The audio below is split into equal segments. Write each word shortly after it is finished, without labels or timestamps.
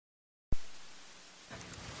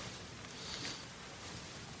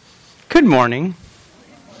Good morning.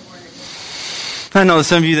 I know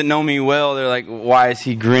some of you that know me well, they're like, why is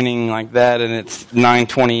he grinning like that and it's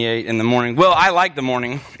 9:28 in the morning? Well, I like the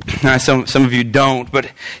morning. Some of you don't,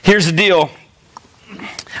 but here's the deal.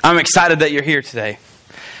 I'm excited that you're here today.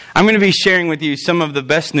 I'm going to be sharing with you some of the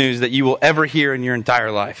best news that you will ever hear in your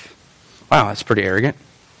entire life. Wow, that's pretty arrogant.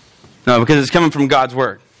 No, because it's coming from God's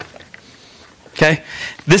Word. Okay?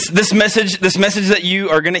 This message that you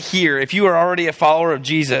are going to hear, if you are already a follower of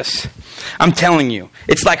Jesus, I'm telling you,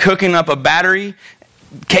 it's like hooking up a battery,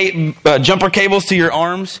 jumper cables to your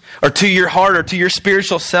arms, or to your heart, or to your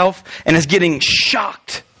spiritual self, and it's getting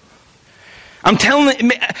shocked. I'm telling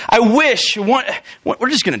you, I wish, we're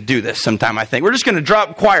just going to do this sometime, I think. We're just going to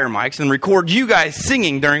drop choir mics and record you guys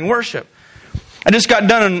singing during worship. I just got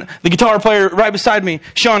done, and the guitar player right beside me,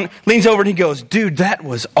 Sean, leans over and he goes, dude, that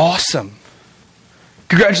was awesome.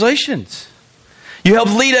 Congratulations. You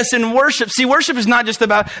helped lead us in worship. See, worship is not just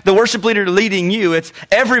about the worship leader leading you. It's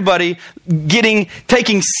everybody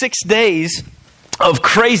taking 6 days of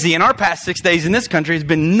crazy. And our past 6 days in this country has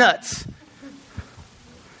been nuts.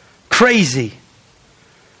 Crazy.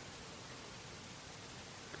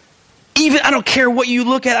 Even, I don't care what you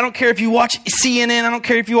look at. I don't care if you watch CNN. I don't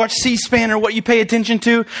care if you watch C-SPAN or what you pay attention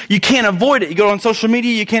to. You can't avoid it. You go on social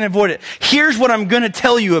media, you can't avoid it. Here's what I'm going to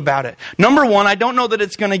tell you about it. Number one, I don't know that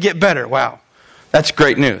it's going to get better. Wow. That's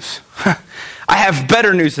great news. I have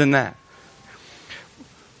better news than that.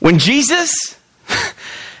 When Jesus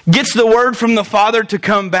gets the word from the Father to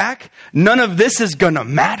come back, none of this is going to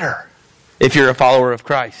matter if you're a follower of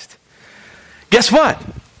Christ. Guess what?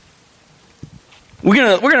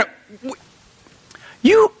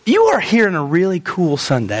 You are here on a really cool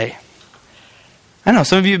Sunday. I know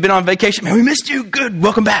some of you have been on vacation. Man, we missed you. Good.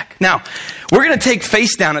 Welcome back. Now, we're going to take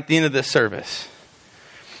face down at the end of this service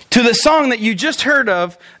to the song that you just heard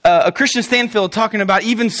of, a Christian Stanfield talking about,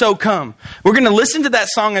 Even So Come. We're going to listen to that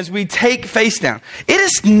song as we take face down. It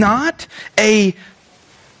is not a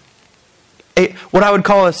what I would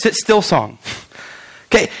call a sit still song.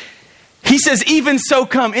 Okay. He says, even so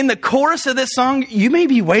come. In the chorus of this song, you may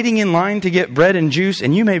be waiting in line to get bread and juice,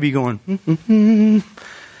 and you may be going,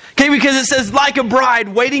 Okay, because it says, like a bride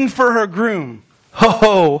waiting for her groom.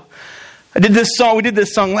 Ho! We did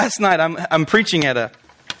this song last night. I'm preaching at a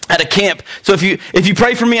camp. So if you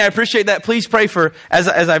pray for me, I appreciate that. Please pray for as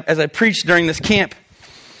I preach during this camp.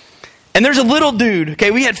 And there's a little dude,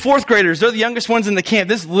 okay? We had 4th graders. They're the youngest ones in the camp.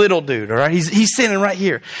 This little dude, all right? He's standing right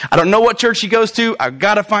here. I don't know what church he goes to. I've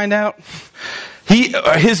got to find out.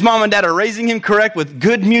 His mom and dad are raising him correct with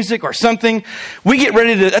good music or something. We get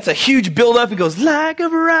ready to, that's a huge build-up. He goes, like a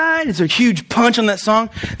bride. It's a huge punch on that song.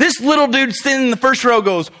 This little dude standing in the first row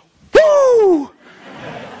goes, woo!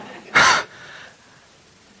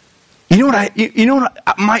 You know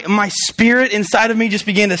what? My spirit inside of me just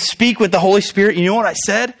began to speak with the Holy Spirit. You know what I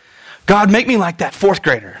said? God, make me like that 4th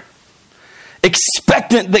grader.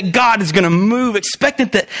 Expectant that God is going to move.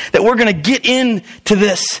 Expectant that we're going to get into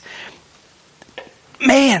this.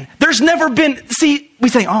 Man, there's never been... See, we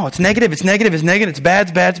think, oh, it's negative, it's bad,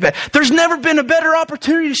 it's bad. There's never been a better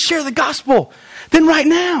opportunity to share the gospel than right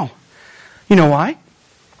now. You know why?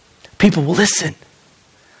 People will listen.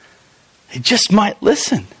 They just might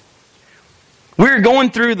listen. We're going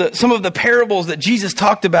through some of the parables that Jesus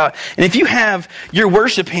talked about. And if you have your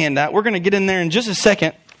worship handout, we're going to get in there in just a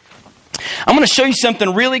second. I'm going to show you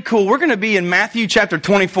something really cool. We're going to be in Matthew chapter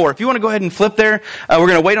 24. If you want to go ahead and flip there, we're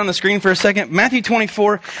going to wait on the screen for a second. Matthew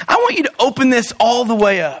 24. I want you to open this all the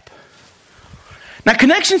way up. Now,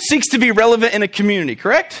 connection seeks to be relevant in a community,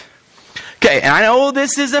 correct? Okay, and I know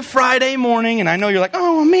this is a Friday morning, and I know you're like,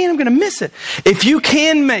 oh man, I'm going to miss it. If you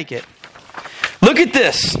can make it, look at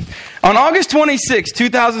this. On August 26,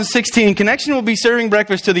 2016, Connection will be serving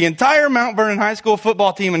breakfast to the entire Mount Vernon High School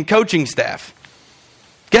football team and coaching staff.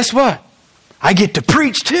 Guess what? I get to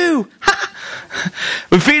preach too.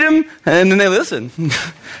 We feed them and then they listen.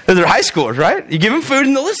 They're high schoolers, right? You give them food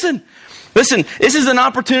and they'll listen. Listen, this is an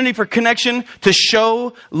opportunity for Connection to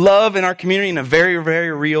show love in our community in a very,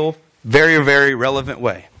 very real, very, very relevant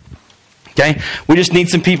way. Okay? We just need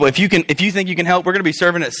some people. If you think you can help, we're going to be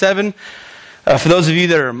serving at 7. For those of you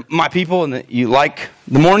that are my people and that you like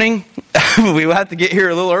the morning, we will have to get here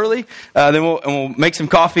a little early. Then we'll make some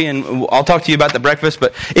coffee and I'll talk to you about the breakfast.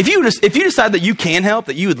 But if you decide that you can help,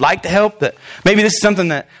 that you would like to help, that maybe this is something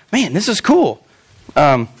that, man, this is cool.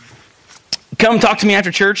 Come talk to me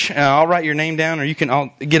after church. I'll write your name down, or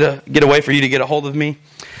I'll get a way for you to get a hold of me.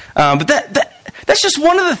 But that's just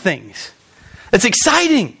one of the things. It's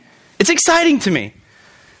exciting. It's exciting to me.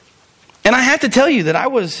 And I have to tell you that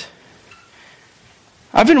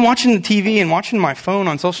I've been watching the TV and watching my phone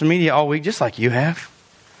on social media all week, just like you have.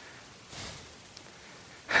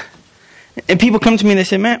 And people come to me and they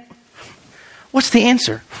say, man, what's the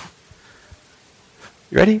answer?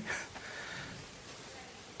 You ready?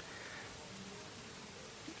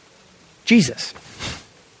 Jesus.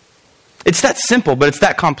 It's that simple, but it's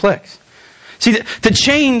that complex. See, to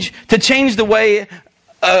change the way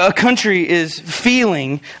a country is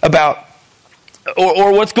feeling about,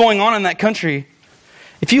 or what's going on in that country,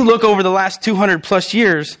 if you look over the last 200 plus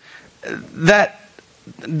years, that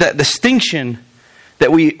distinction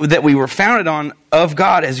that we were founded on of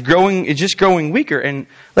God is just growing weaker. And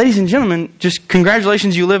ladies and gentlemen, just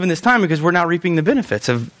congratulations, you live in this time, because we're now reaping the benefits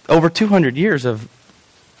of over 200 years of.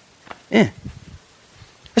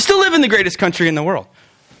 I still live in the greatest country in the world.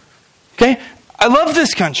 Okay? I love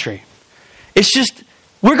this country. It's just,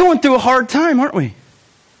 we're going through a hard time, aren't we?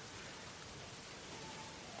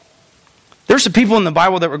 There's some people in the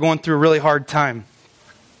Bible that were going through a really hard time.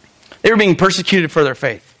 They were being persecuted for their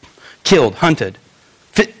faith. Killed, hunted.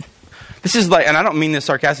 This is like, and I don't mean this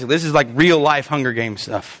sarcastically, this is like real life Hunger Games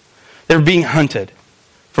stuff. They were being hunted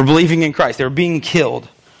for believing in Christ. They were being killed.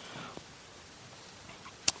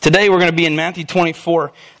 Today we're going to be in Matthew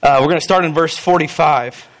 24. We're going to start in verse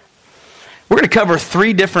 45. We're going to cover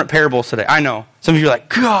 3 different parables today. I know. Some of you are like,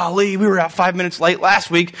 golly, we were out 5 minutes late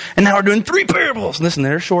last week, and now we're doing 3 parables. Listen,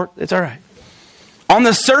 they're short. It's all right. On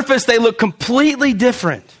the surface, they look completely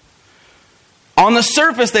different. On the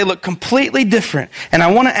surface, they look completely different. And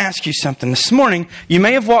I want to ask you something. This morning, you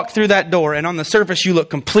may have walked through that door, and on the surface, you look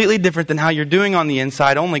completely different than how you're doing on the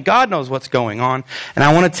inside. Only God knows what's going on. And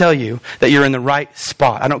I want to tell you that you're in the right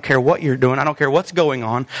spot. I don't care what you're doing. I don't care what's going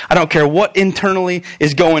on. I don't care what internally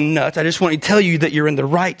is going nuts. I just want to tell you that you're in the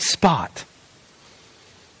right spot.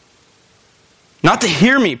 Not to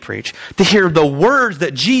hear me preach, to hear the words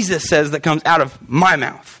that Jesus says that comes out of my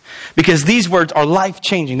mouth. Because these words are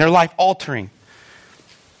life-changing. They're life-altering.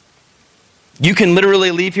 You can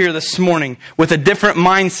literally leave here this morning with a different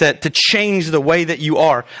mindset to change the way that you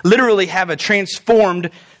are. Literally have a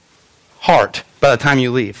transformed heart by the time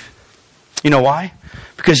you leave. You know why?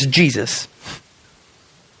 Because of Jesus.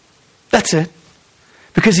 That's it.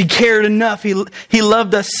 Because He cared enough. He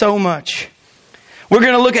loved us so much. We're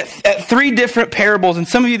going to look at 3 different parables. And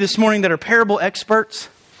some of you this morning that are parable experts,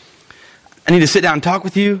 I need to sit down and talk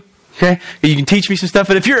with you. Okay? You can teach me some stuff.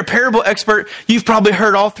 But if you're a parable expert, you've probably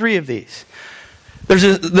heard all 3 of these. There's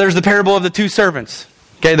the parable of the 2 servants.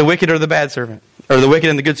 Okay, the wicked or the bad servant. Or the wicked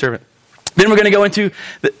and the good servant. Then we're going to go into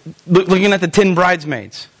looking at the 10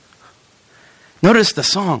 bridesmaids. Notice the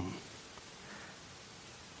song.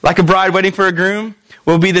 Like a bride waiting for a groom,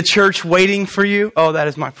 will be the church waiting for you. Oh, that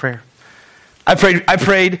is my prayer. I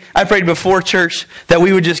prayed before church that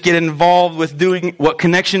we would just get involved with doing what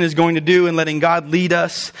Connection is going to do and letting God lead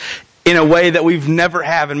us in a way that we've never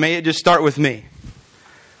have. And may it just start with me.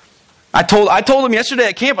 I told him yesterday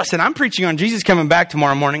at camp, I said, I'm preaching on Jesus coming back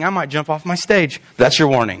tomorrow morning. I might jump off my stage. That's your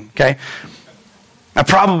warning, okay? I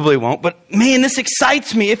probably won't, but man, this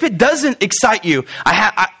excites me. If it doesn't excite you,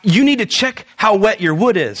 you need to check how wet your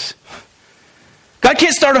wood is. God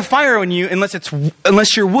can't start a fire on you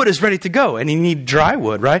unless your wood is ready to go, and you need dry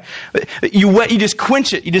wood, right? You just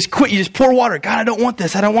quench it. You just pour water. God, I don't want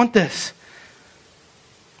this. I don't want this.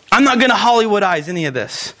 I'm not going to Hollywoodize any of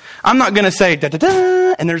this. I'm not going to say,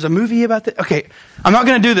 da-da-da, and there's a movie about that. Okay, I'm not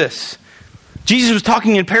going to do this. Jesus was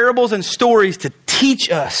talking in parables and stories to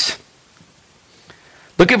teach us.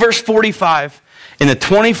 Look at verse 45 in the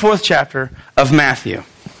 24th chapter of Matthew.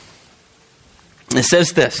 It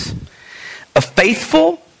says this: a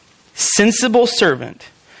faithful, sensible servant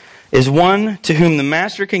is one to whom the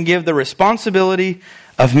master can give the responsibility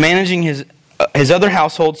of managing his other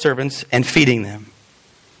household servants and feeding them.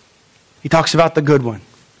 He talks about the good one.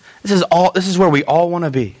 This is where we all want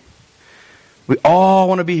to be. We all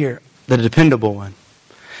want to be here, the dependable one.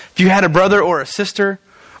 If you had a brother or a sister,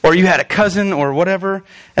 or you had a cousin or whatever,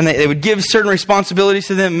 and they would give certain responsibilities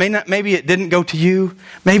to them, maybe it didn't go to you.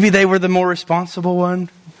 Maybe they were the more responsible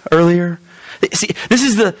one earlier. See, this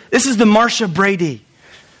is the Marcia Brady.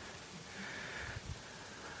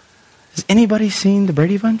 Has anybody seen the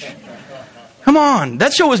Brady Bunch? Come on,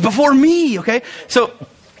 that show was before me, okay? So,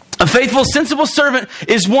 a faithful, sensible servant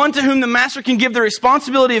is one to whom the master can give the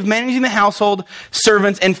responsibility of managing the household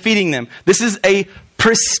servants and feeding them. This is a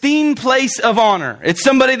pristine place of honor. It's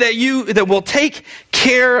somebody that will take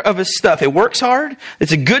care of his stuff. It works hard,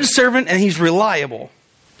 it's a good servant, and he's reliable.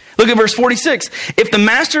 Look at verse 46. If the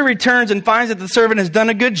master returns and finds that the servant has done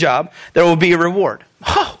a good job, there will be a reward.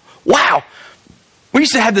 Oh, wow. We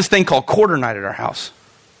used to have this thing called quarter night at our house.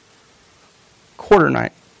 Quarter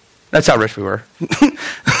night. That's how rich we were.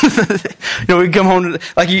 We'd come home,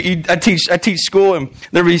 I teach school, and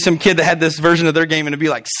there'd be some kid that had this version of their game, and it'd be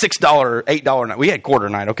like $6 or $8 night. We had quarter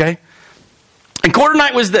night, okay? And quarter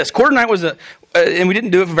night was this. Quarter night was and we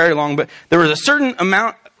didn't do it for very long, but there was a certain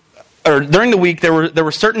amount, or during the week, there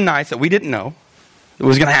were certain nights that we didn't know it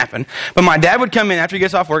was going to happen. But my dad would come in after he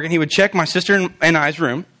gets off work, and he would check my sister and I's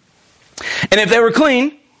room. And if they were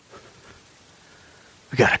clean,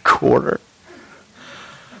 we got a quarter.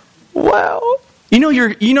 Wow. You know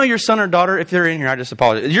your son or daughter, if they're in here, I just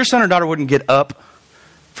apologize. Your son or daughter wouldn't get up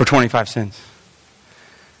for 25 cents.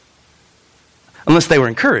 Unless they were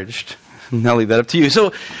encouraged. And I'll leave that up to you.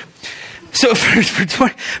 So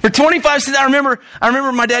for 25 cents, I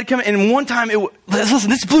remember my dad coming, and one time, listen,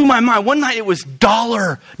 this blew my mind. One night it was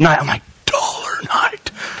 $1 night. I'm like, $1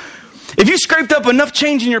 night. If you scraped up enough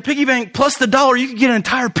change in your piggy bank plus the $1, you could get an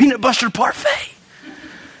entire peanut butter parfait.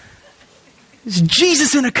 It's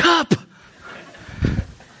Jesus in a cup.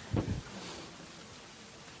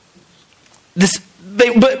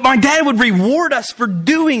 But my dad would reward us for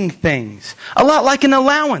doing things. A lot like an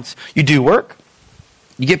allowance. You do work,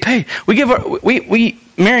 you get paid.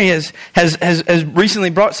 Mary has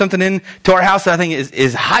recently brought something in to our house that I think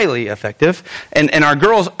is highly effective. And our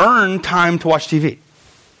girls earn time to watch TV.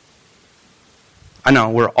 I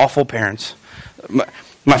know, we're awful parents. My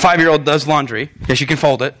 5-year-old does laundry. Yes, she can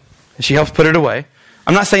fold it. And she helps put it away.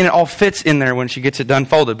 I'm not saying it all fits in there when she gets it done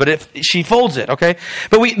folded, but if she folds it, okay?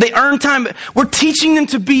 But they earn time. We're teaching them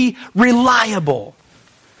to be reliable.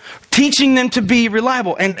 Teaching them to be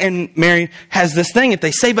reliable. And Mary has this thing, if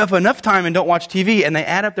they save up enough time and don't watch TV and they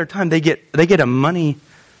add up their time, they get a money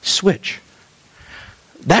switch.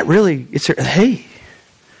 That really, hey.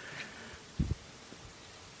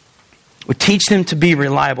 We teach them to be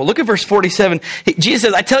reliable. Look at verse 47. Jesus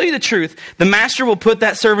says, I tell you the truth, the master will put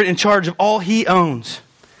that servant in charge of all he owns.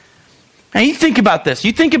 Now you think about this.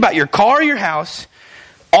 You think about your car, your house,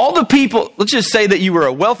 all the people. Let's just say that you were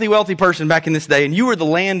a wealthy person back in this day, and you were the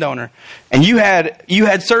landowner, and you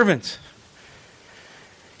had servants.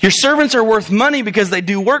 Your servants are worth money because they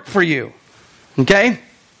do work for you. Okay?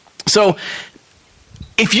 So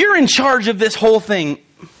if you're in charge of this whole thing,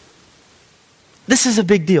 this is a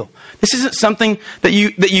big deal. This isn't something that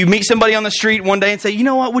you meet somebody on the street one day and say, you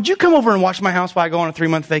know what, would you come over and watch my house while I go on a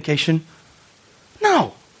 3-month vacation?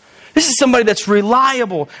 No. This is somebody that's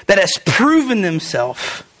reliable, that has proven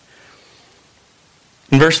themselves.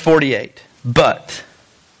 In verse 48, but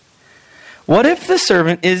what if the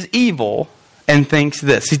servant is evil and thinks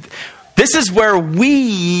this? This is where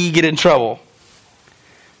we get in trouble.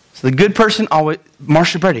 So the good person always,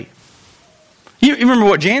 Marsha Brady. You remember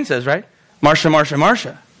what Jan says, right? Marsha, Marsha,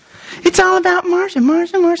 Marsha. It's all about Marsha,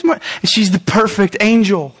 Marsha, Marsha, Marsha. And she's the perfect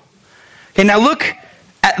angel. Okay, now look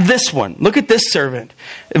at this one. Look at this servant.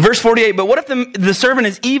 Verse 48, but what if the servant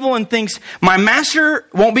is evil and thinks, my master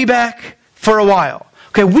won't be back for a while?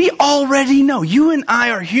 Okay, we already know. You and I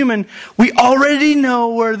are human. We already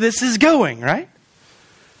know where this is going, right?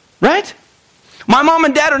 Right? My mom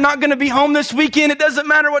and dad are not going to be home this weekend. It doesn't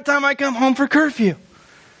matter what time I come home for curfew.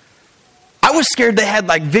 I was scared they had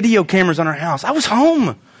like video cameras on our house. I was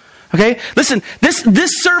home. Okay? Listen, this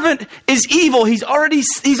servant is evil. He's already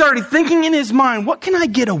thinking in his mind, what can I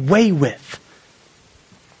get away with?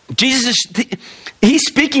 He's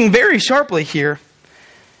speaking very sharply here.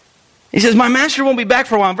 He says, my master won't be back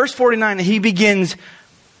for a while. In verse 49, he begins,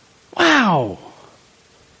 wow.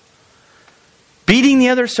 Beating the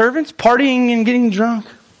other servants, partying and getting drunk.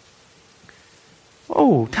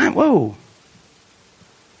 Whoa.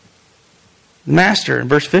 The master, in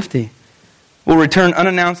verse 50, will return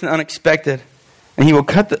unannounced and unexpected. And he will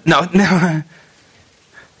cut No.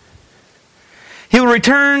 He will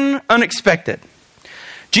return unexpected.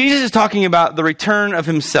 Jesus is talking about the return of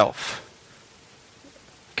himself.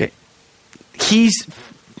 Okay. He's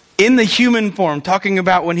in the human form, talking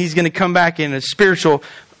about when he's going to come back in a spiritual,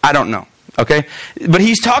 I don't know. Okay. But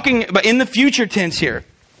he's talking about in the future tense here.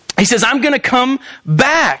 He says, I'm going to come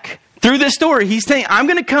back. Through this story, he's saying, I'm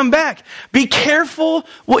going to come back. Be careful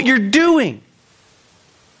what you're doing.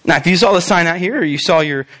 Now, if you saw the sign out here, or you saw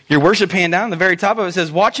your worship hand down, the very top of it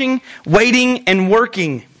says, watching, waiting, and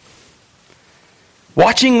working.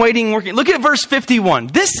 Watching, waiting, working. Look at verse 51.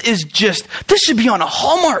 This should be on a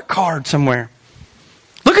Hallmark card somewhere.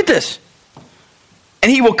 Look at this.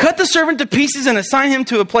 And he will cut the servant to pieces and assign him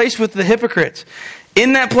to a place with the hypocrites.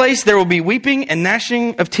 In that place, there will be weeping and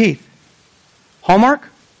gnashing of teeth. Hallmark?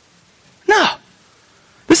 No.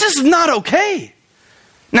 This is not okay.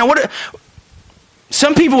 Now,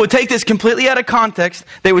 some people would take this completely out of context.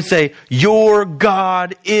 They would say, your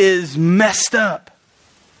God is messed up.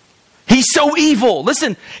 He's so evil.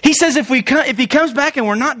 Listen, he says if he comes back and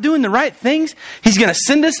we're not doing the right things, he's going to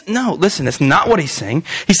send us. No, listen, that's not what he's saying.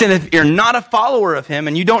 He said if you're not a follower of him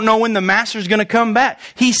and you don't know when the master's going to come back,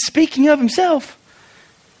 he's speaking of himself.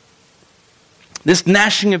 This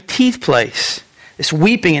gnashing of teeth place, this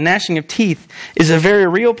weeping and gnashing of teeth is a very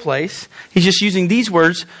real place. He's just using these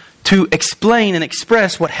words to explain and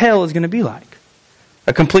express what hell is going to be like.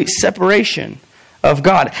 A complete separation of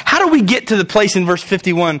God. How do we get to the place in verse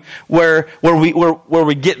 51 where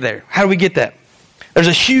we get there? How do we get that? There's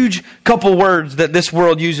a huge couple words that this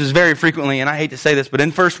world uses very frequently, and I hate to say this, but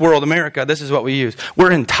in first world America, this is what we use.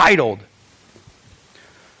 We're entitled.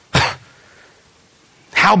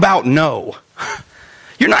 How about no?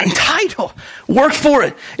 You're not entitled. Work for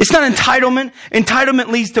it. It's not entitlement. Entitlement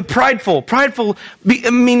leads to prideful. Prideful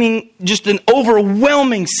meaning just an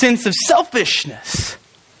overwhelming sense of selfishness.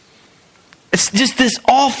 It's just this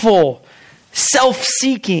awful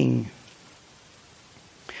self-seeking.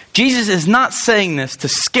 Jesus is not saying this to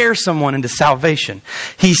scare someone into salvation.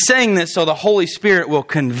 He's saying this so the Holy Spirit will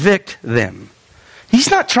convict them.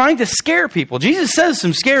 He's not trying to scare people. Jesus says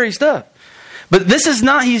some scary stuff. But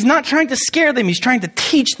he's not trying to scare them. He's trying to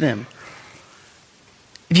teach them.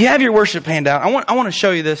 If you have your worship handout, I want to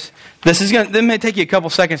show you this. It may take you a couple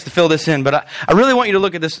seconds to fill this in, but I really want you to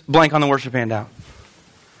look at this blank on the worship handout.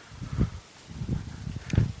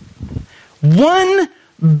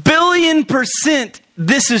 1,000,000,000%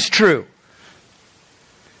 this is true.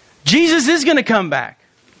 Jesus is going to come back.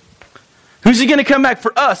 Who's he going to come back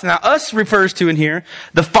for us? Now, us refers to in here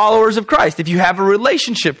the followers of Christ. If you have a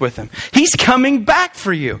relationship with him, he's coming back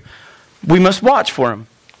for you. We must watch for him.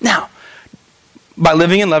 Now, by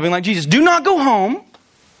living and loving like Jesus, do not go home.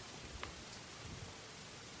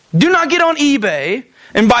 Do not get on eBay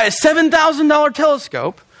and buy a $7,000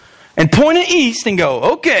 telescope and point it east and go,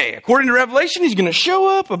 okay, according to Revelation, he's going to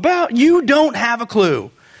show up about, you don't have a clue.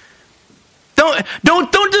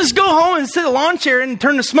 Don't just go home and sit in a lawn chair and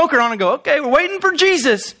turn the smoker on and go, okay, we're waiting for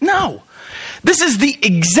Jesus. No. This is the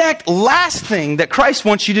exact last thing that Christ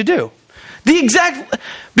wants you to do.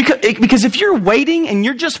 Because if you're waiting and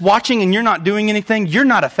you're just watching and you're not doing anything, you're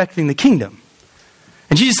not affecting the kingdom.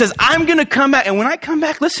 And Jesus says, I'm going to come back. And when I come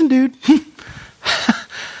back, listen, dude.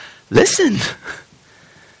 Listen.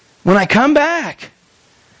 When I come back,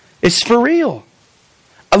 it's for real.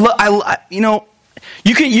 You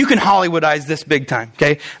can Hollywoodize this big time,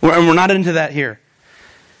 okay? And we're not into that here.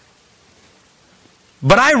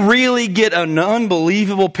 But I really get an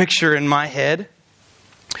unbelievable picture in my head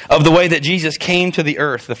of the way that Jesus came to the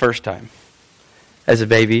earth the first time. As a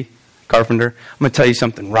baby, carpenter, I'm going to tell you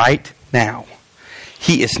something right now.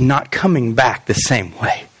 He is not coming back the same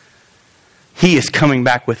way. He is coming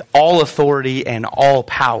back with all authority and all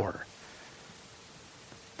power.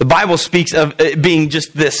 The Bible speaks of it being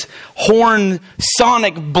just this horn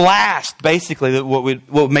sonic blast, basically, what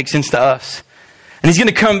would make sense to us. And he's going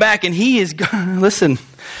to come back and he is, listen,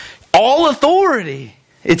 all authority.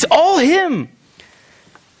 It's all him.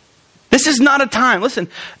 This is not a time. Listen,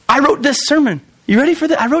 I wrote this sermon. You ready for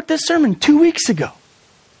that? I wrote this sermon 2 weeks ago.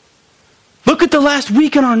 Look at the last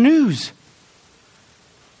week in our news.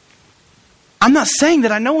 I'm not saying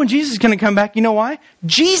that I know when Jesus is going to come back. You know why?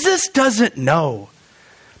 Jesus doesn't know.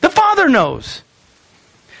 The Father knows.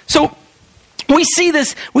 So we see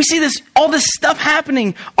this, all this stuff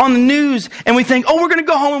happening on the news, and we think, oh, we're going to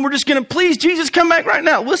go home and we're just going to please Jesus come back right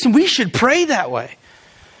now. Listen, we should pray that way.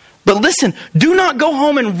 But listen, do not go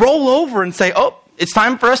home and roll over and say, oh, it's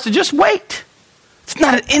time for us to just wait. It's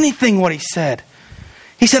not anything what he said.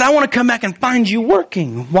 He said, I want to come back and find you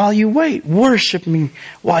working while you wait. Worship me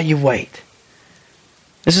while you wait.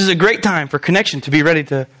 This is a great time for Connection to be ready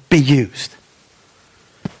to be used.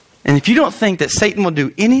 And if you don't think that Satan will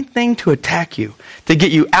do anything to attack you, to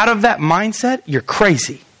get you out of that mindset, you're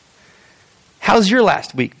crazy. How's your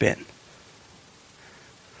last week been?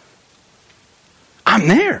 I'm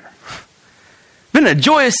there. Been a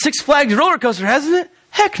joyous Six Flags roller coaster, hasn't it?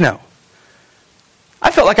 Heck no.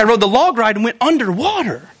 I felt like I rode the log ride and went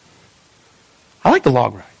underwater. I like the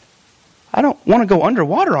log ride. I don't want to go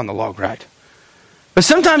underwater on the log ride. But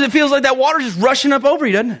sometimes it feels like that water's just rushing up over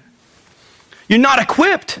you, doesn't it? You're not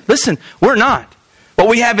equipped. Listen, we're not. What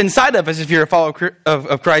we have inside of us, if you're a follower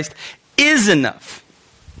of Christ, is enough.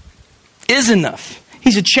 Is enough.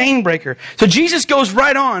 He's a chain breaker. So Jesus goes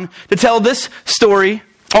right on to tell this story.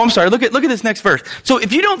 Oh, I'm sorry. Look at this next verse. So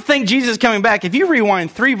if you don't think Jesus is coming back, if you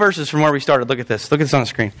rewind 3 verses from where we started, look at this. Look at this on the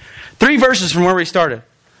screen. 3 verses from where we started.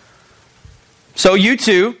 So you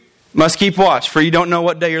too must keep watch, for you don't know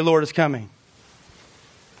what day your Lord is coming.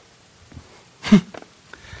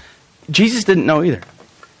 Jesus didn't know either.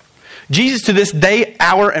 Jesus to this day,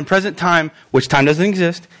 hour, and present time, which time doesn't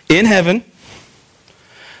exist, in heaven,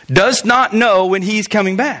 does not know when he's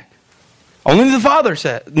coming back. Only the Father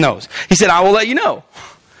knows. He said, I will let you know.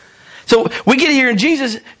 So we get here and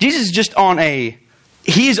Jesus is just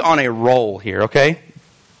he's on a roll here, okay?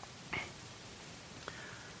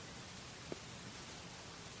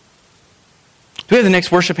 Do we have the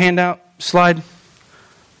next worship handout slide?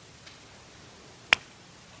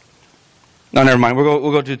 No, never mind.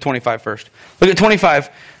 We'll go to 25 first. Look at 25.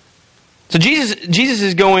 So Jesus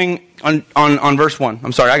is going on verse 1.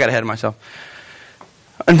 I'm sorry, I got ahead of myself.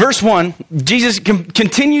 In verse 1, Jesus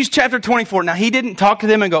continues chapter 24. Now, he didn't talk to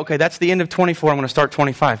them and go, okay, that's the end of 24. I'm going to start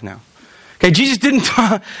 25 now. Okay, Jesus didn't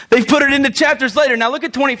talk. They put it into chapters later. Now, look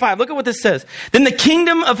at 25. Look at what this says. Then the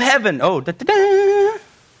kingdom of heaven,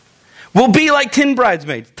 will be like 10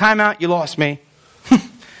 bridesmaids. Time out, you lost me.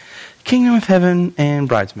 Kingdom of heaven and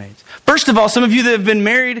bridesmaids. First of all, some of you that have been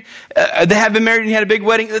married, and you had a big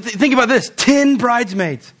wedding, think about this. 10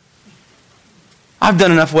 bridesmaids. I've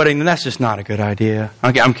done enough weddings, and that's just not a good idea.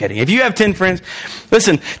 Okay, I'm kidding. If you have 10 friends,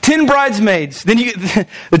 listen, 10 bridesmaids, then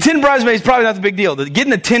the 10 bridesmaids is probably not the big deal.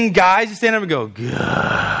 Getting the 10 guys to stand up and go,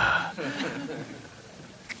 God.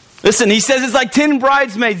 Listen, he says it's like 10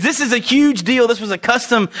 bridesmaids. This is a huge deal. This was a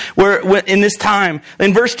custom in this time.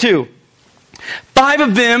 In verse 2, 5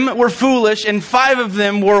 of them were foolish and 5 of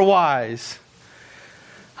them were wise.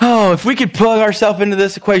 Oh, if we could plug ourselves into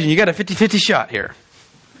this equation, you got a 50-50 shot here.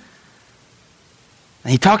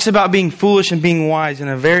 And he talks about being foolish and being wise in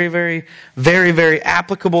a very, very, very, very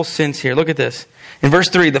applicable sense here. Look at this. In verse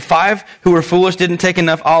 3, the 5 who were foolish didn't take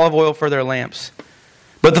enough olive oil for their lamps.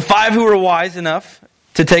 But the 5 who were wise enough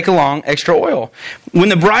to take along extra oil. When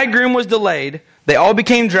the bridegroom was delayed, they all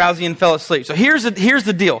became drowsy and fell asleep. So here's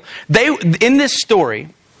the deal. In this story,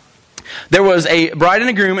 there was a bride and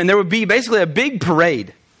a groom, and there would be basically a big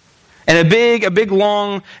parade. And a big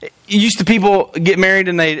long, people get married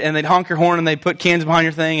and they'd honk your horn and they'd put cans behind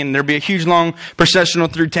your thing and there'd be a huge long processional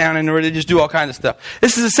through town and where they just do all kinds of stuff.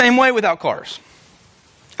 This is the same way without cars.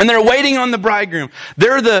 And they're waiting on the bridegroom.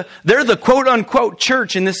 They're the quote unquote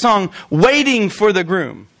church in this song, waiting for the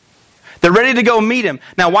groom. They're ready to go meet him.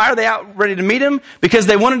 Now, why are they out ready to meet him? Because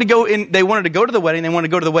they wanted to go to the wedding. They wanted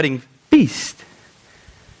to go to the wedding feast.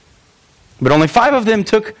 But only 5 of them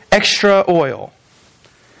took extra oil.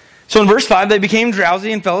 So in verse 5, they became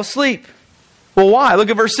drowsy and fell asleep. Well, why? Look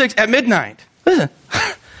at verse 6. At midnight. Listen.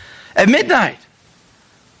 At midnight.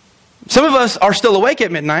 Some of us are still awake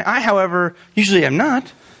at midnight. I, however, usually am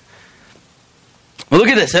not. Well, look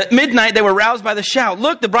at this. At midnight, they were roused by the shout.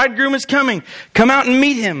 Look, the bridegroom is coming. Come out and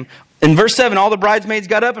meet him. In verse 7, all the bridesmaids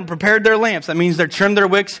got up and prepared their lamps. That means they trimmed their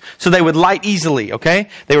wicks so they would light easily. Okay?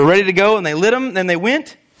 They were ready to go and they lit them. Then they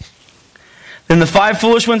went. Then the 5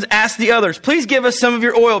 foolish ones asked the others, please give us some of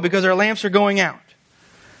your oil because our lamps are going out.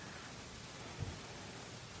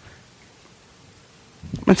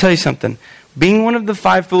 I'm going to tell you something. Being one of the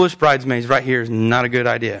 5 foolish bridesmaids right here is not a good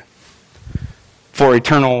idea for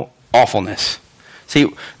eternal awfulness. See,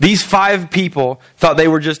 these 5 people thought they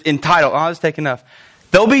were just entitled. Oh, let's take enough.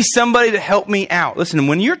 There'll be somebody to help me out. Listen,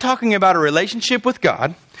 when you're talking about a relationship with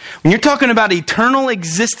God, when you're talking about eternal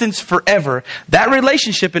existence forever, that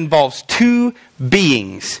relationship involves 2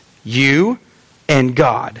 beings, you and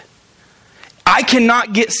God. I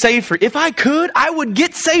cannot get saved for, if I could, I would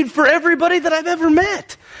get saved for everybody that I've ever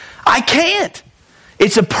met. I can't.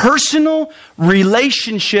 It's a personal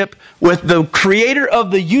relationship with the creator of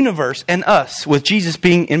the universe and us, with Jesus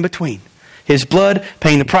being in between. His blood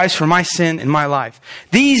paying the price for my sin in my life.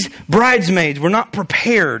 These bridesmaids were not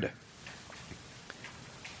prepared.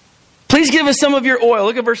 Please give us some of your oil.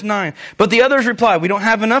 Look at verse 9. But the others replied, we don't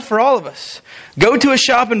have enough for all of us. Go to a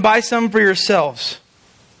shop and buy some for yourselves.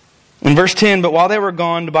 In verse 10, but while they were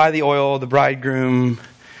gone to buy the oil, the bridegroom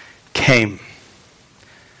came.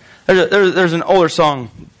 There's an older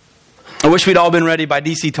song, I Wish We'd All Been Ready by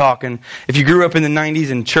DC Talk. And if you grew up in the 90s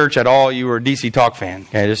in church at all, you were a DC Talk fan.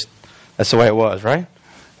 Okay, that's the way it was, right?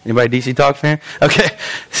 Anybody DC Talk fan? Okay.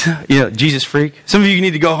 Jesus Freak. Some of you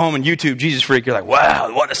need to go home and YouTube Jesus Freak. You're like,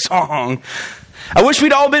 wow, what a song. I wish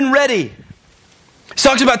we'd all been ready. It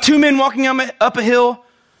talks about 2 men walking up a hill.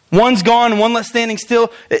 One's gone and one left standing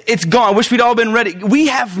still. It's gone. I wish we'd all been ready. We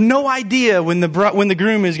have no idea when the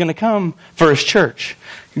groom is going to come for his church.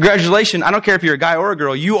 Congratulations. I don't care if you're a guy or a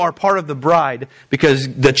girl. You are part of the bride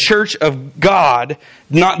because the church of God,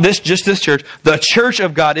 not just this church, the church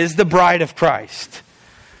of God is the bride of Christ.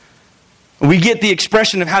 We get the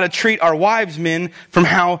expression of how to treat our wives, men, from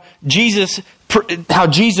how Jesus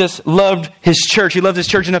loved His church. He loved His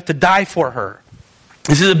church enough to die for her.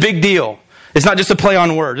 This is a big deal. It's not just a play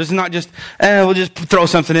on words. It's not just, we'll just throw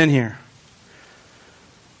something in here.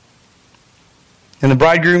 And the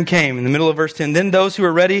bridegroom came, in the middle of verse 10. Then those who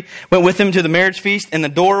were ready went with him to the marriage feast, and the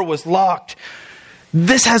door was locked.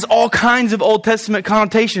 This has all kinds of Old Testament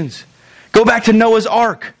connotations. Go back to Noah's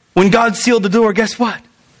Ark. When God sealed the door, guess what?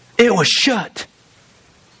 It was shut.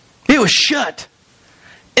 It was shut.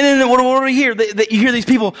 And then what do we hear? That you hear these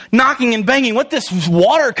people knocking and banging. What this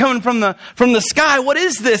water coming from the sky? What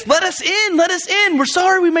is this? Let us in. Let us in. We're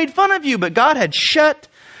sorry we made fun of you. But God had shut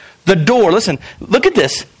the door. Listen, look at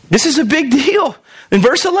this. This is a big deal. In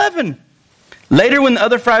verse 11, later when the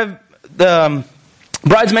other five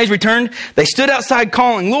bridesmaids returned, they stood outside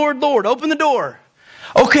calling, Lord, Lord, open the door.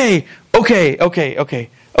 Okay,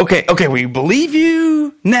 we believe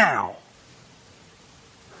you now.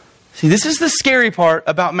 See, this is the scary part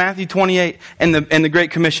about Matthew 28 and the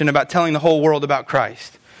Great Commission about telling the whole world about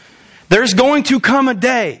Christ. There's going to come a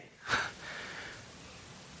day.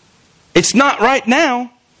 It's not right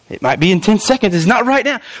now. It might be in 10 seconds. It's not right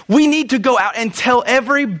now. We need to go out and tell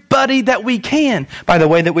everybody that we can, by the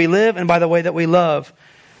way that we live and by the way that we love,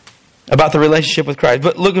 about the relationship with Christ.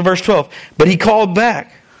 But look at verse 12. But he called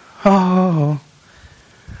back. Oh,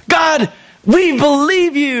 God, we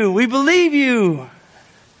believe you. We believe you.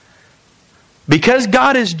 Because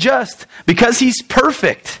God is just, because He's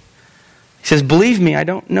perfect. He says, believe me, I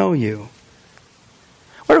don't know you.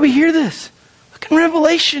 Where do we hear this? Look in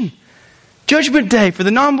Revelation. Judgment day for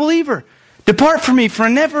the non-believer. Depart from me, for I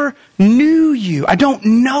never knew you. I don't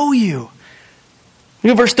know you.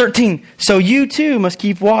 Look at verse 13. So you too must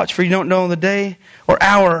keep watch, for you don't know the day or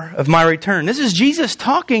hour of my return. This is Jesus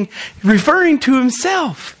talking, referring to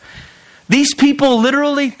Himself. These people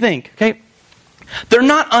literally think, okay, they're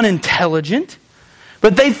not unintelligent,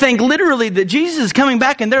 but they think literally that Jesus is coming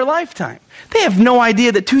back in their lifetime. They have no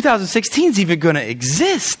idea that 2016 is even going to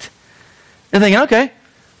exist. They're thinking, okay,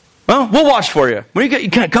 well, we'll watch for you. What do you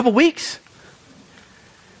got? A couple weeks?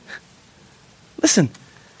 Listen,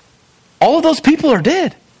 all of those people are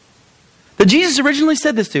dead. That Jesus originally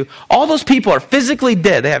said this to. All those people are physically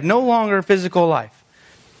dead. They have no longer a physical life.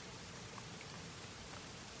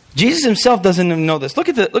 Jesus Himself doesn't even know this. Look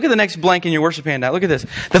at the next blank in your worship handout. Look at this.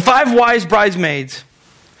 The 5 wise bridesmaids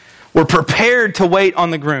were prepared to wait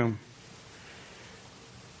on the groom.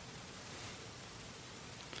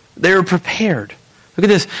 They were prepared. Look at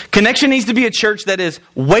this. Connection needs to be a church that is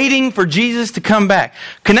waiting for Jesus to come back.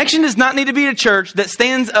 Connection does not need to be a church that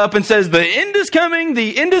stands up and says, the end is coming,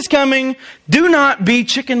 the end is coming. Do not be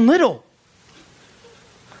Chicken Little.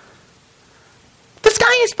 The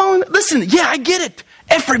sky is falling. Listen, yeah, I get it.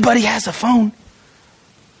 Everybody has a phone.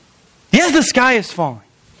 Yes, the sky is falling.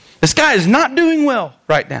 The sky is not doing well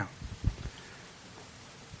right now.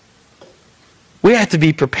 We have to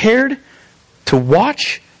be prepared to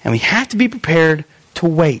watch, and we have to be prepared to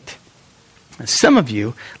wait. And some of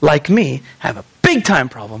you, like me, have a big time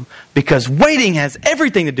problem because waiting has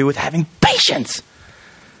everything to do with having patience.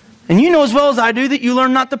 And you know as well as I do that you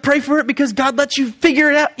learn not to pray for it because God lets you figure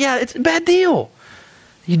it out. Yeah, it's a bad deal.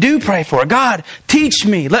 You do pray for it. God, teach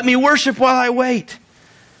me. Let me worship while I wait.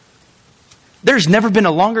 There's never been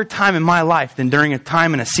a longer time in my life than during a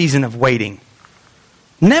time and a season of waiting.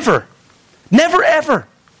 Never. Never, ever.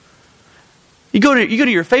 You go to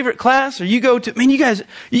your favorite class, or you go to, you guys,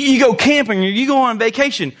 you go camping, or you go on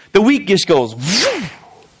vacation. The week just goes.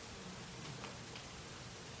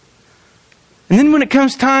 And then when it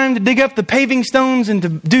comes time to dig up the paving stones and to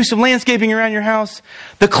do some landscaping around your house,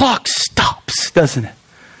 the clock stops, doesn't it?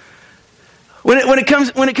 When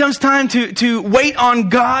it comes time to wait on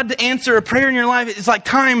God to answer a prayer in your life, it's like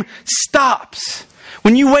time stops.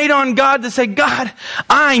 When you wait on God to say, God,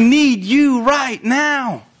 I need you right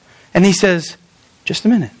now. And He says, just a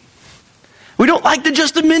minute. We don't like the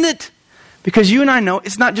just a minute because you and I know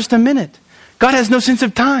it's not just a minute. God has no sense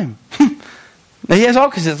of time. He has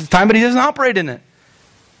all kinds of time, but He doesn't operate in it.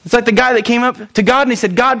 It's like the guy that came up to God and he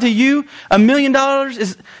said, God, to you, $1 million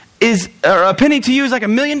is or a penny to you is like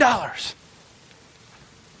 $1 million.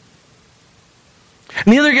 And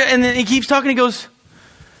the other guy, and then he keeps talking. He goes,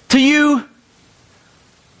 to you,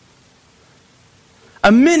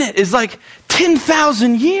 a minute is like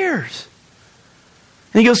 10,000 years.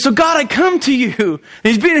 And he goes, so God, I come to you. And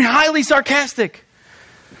he's being highly sarcastic.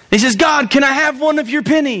 And he says, God, can I have one of your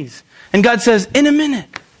pennies? And God says, in a minute.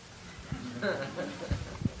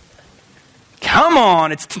 Come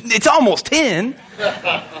on, it's almost 10.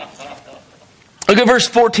 Look at verse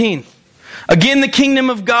 14. Again, the kingdom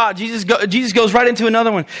of God. Jesus goes right into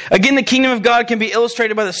another one. Again, the kingdom of God can be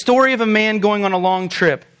illustrated by the story of a man going on a long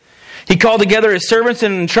trip. He called together his servants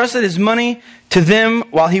and entrusted his money to them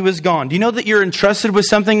while he was gone. Do you know that you're entrusted with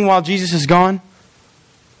something while Jesus is gone?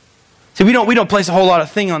 See, we don't place a whole lot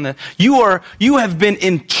of thing on this. You have been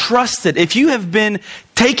entrusted. If you have been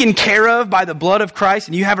taken care of by the blood of Christ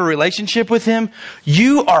and you have a relationship with Him,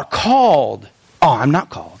 you are called. Oh, I'm not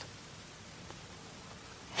called.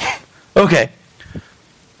 Okay.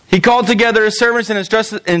 He called together his servants and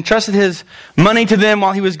entrusted his money to them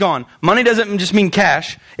while he was gone. Money doesn't just mean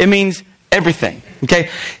cash. It means everything. Okay.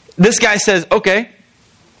 This guy says, okay,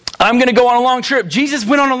 I'm going to go on a long trip. Jesus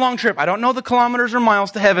went on a long trip. I don't know the kilometers or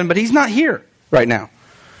miles to heaven, but He's not here right now.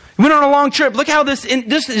 He went on a long trip. Look how this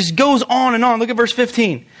just goes on and on. Look at verse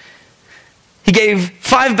 15. He gave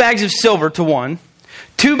 5 bags of silver to one,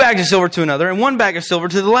 2 bags of silver to another, and 1 bag of silver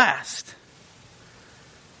to the last,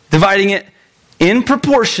 dividing it in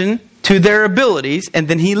proportion to their abilities, and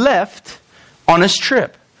then he left on his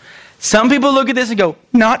trip. Some people look at this and go,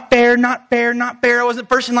 not fair, not fair, not fair. I wasn't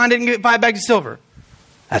first in line, didn't get 5 bags of silver.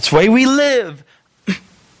 That's the way we live.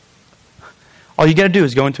 All you got to do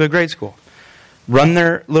is go into a grade school, run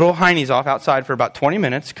their little heinies off outside for about 20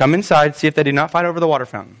 minutes, come inside, see if they do not fight over the water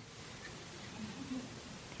fountain.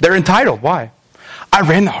 They're entitled. Why? I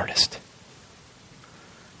ran the hardest.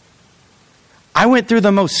 I went through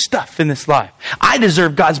the most stuff in this life. I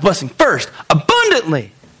deserve God's blessing first,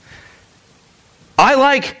 abundantly. I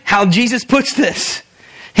like how Jesus puts this.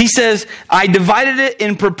 He says, I divided it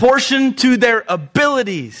in proportion to their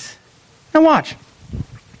abilities. Now watch.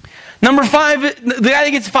 Number 5, the guy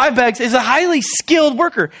that gets 5 bags is a highly skilled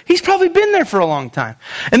worker. He's probably been there for a long time.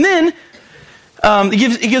 And then he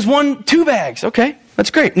gives 1 2 bags. Okay,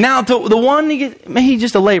 that's great. Now the one he's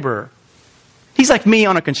just a laborer. He's like me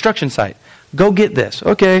on a construction site. Go get this.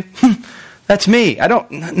 Okay, that's me.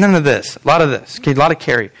 None of this. A lot of this. Okay, a lot of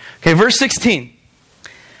carry. Okay, verse 16.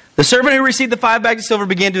 The servant who received the 5 bags of silver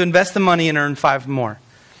began to invest the money and earn 5 more.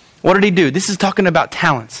 What did he do? This is talking about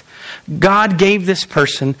talents. God gave this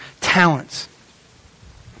person talents.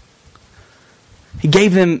 He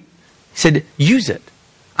gave them, He said, use it.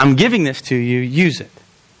 I'm giving this to you, use it.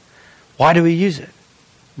 Why do we use it?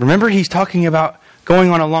 Remember, he's talking about going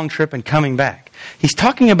on a long trip and coming back. He's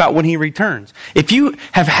talking about when He returns. If you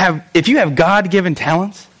have God-given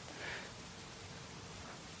talents,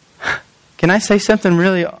 can I say something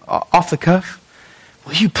really off the cuff?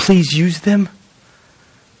 Will you please use them?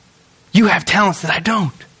 You have talents that I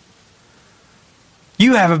don't.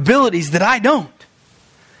 You have abilities that I don't.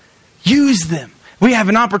 Use them. We have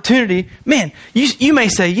an opportunity. Man, you may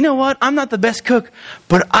say, you know what? I'm not the best cook,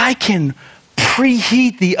 but I can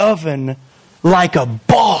preheat the oven like a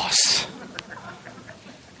boss.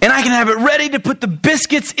 And I can have it ready to put the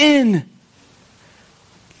biscuits in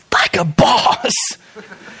like a boss.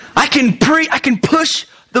 I can push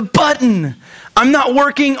the button. I'm not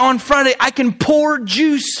working on Friday. I can pour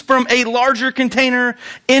juice from a larger container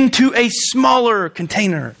into a smaller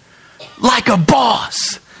container like a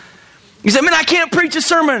boss. You say, man, I can't preach a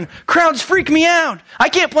sermon. Crowds freak me out. I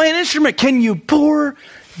can't play an instrument. Can you pour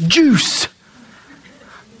juice?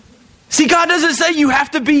 See, God doesn't say you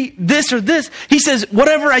have to be this or this. He says,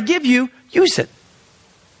 whatever I give you, use it.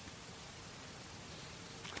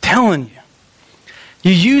 I'm telling you.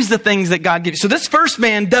 You use the things that God gives you. So this first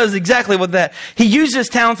man does exactly what that. He used his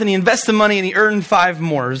talents and he invested the money and he earned 5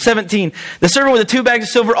 more. 17. The servant with the 2 bags of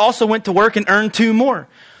silver also went to work and earned 2 more.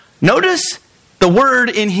 Notice the word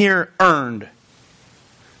in here, earned.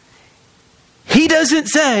 He doesn't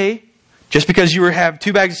say, just because you have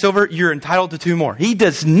 2 bags of silver, you're entitled to 2 more. He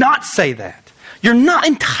does not say that. You're not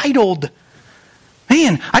entitled.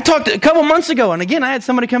 Man, I talked a couple months ago, and again, I had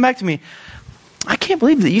somebody come back to me. I can't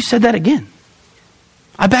believe that you said that again.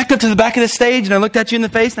 I backed up to the back of the stage, and I looked at you in the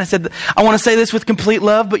face, and I said, I want to say this with complete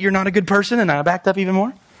love, but you're not a good person, and I backed up even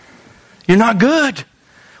more. You're not good.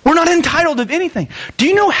 We're not entitled of anything. Do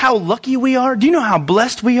you know how lucky we are? Do you know how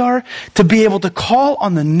blessed we are to be able to call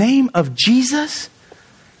on the name of Jesus?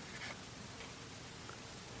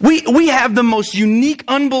 We have the most unique,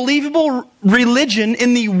 unbelievable religion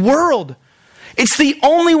in the world. It's the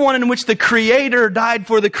only one in which the Creator died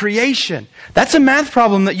for the creation. That's a math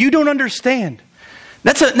problem that you don't understand.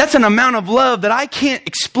 That's an amount of love that I can't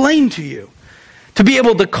explain to you. To be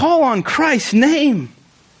able to call on Christ's name.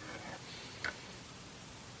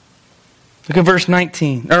 Look at verse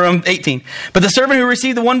 18. But the servant who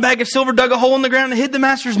received the 1 bag of silver dug a hole in the ground and hid the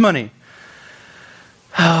master's money.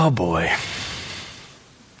 Oh boy.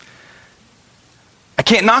 I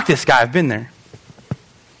can't knock this guy. I've been there.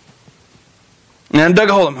 And I dug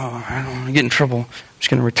a hole. I don't want to get in trouble. I'm just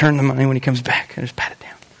going to return the money when he comes back. I just pat it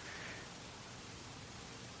down.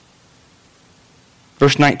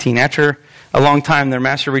 Verse 19. After a long time, their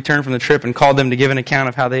master returned from the trip and called them to give an account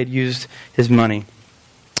of how they had used his money.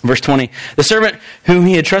 Verse 20, the servant whom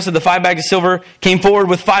he had trusted the 5 bags of silver came forward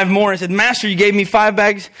with 5 more and said, Master, you gave me 5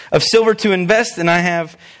 bags of silver to invest, and I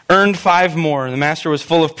have earned 5 more. And the master was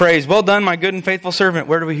full of praise. Well done, my good and faithful servant.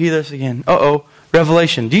 Where do we hear this again?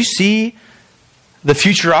 Revelation. Do you see the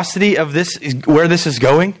futurosity of this, where this is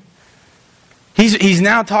going? He's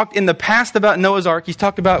now talked in the past about Noah's Ark. He's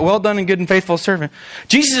talked about well done and good and faithful servant.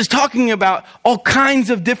 Jesus is talking about all kinds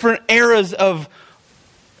of different eras of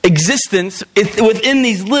existence within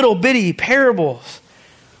these little bitty parables.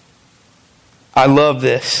 I love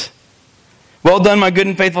this. Well done, my good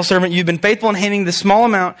and faithful servant. You've been faithful in handling the small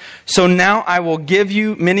amount, so now I will give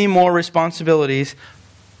you many more responsibilities.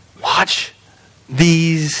 Watch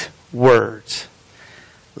these words.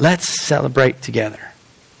 Let's celebrate together.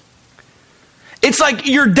 It's like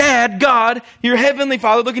your dad, God, your heavenly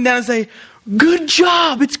Father, looking down and say, good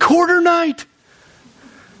job, it's quarter night.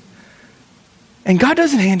 And God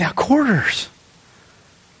doesn't hand out quarters.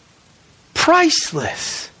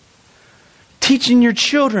 Priceless. Teaching your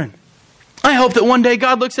children. I hope that one day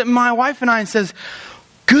God looks at my wife and I and says,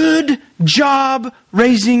 good job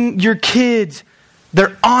raising your kids.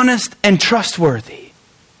 They're honest and trustworthy.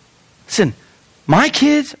 Listen, my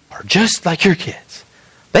kids are just like your kids.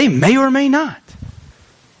 They may or may not.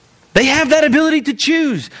 They have that ability to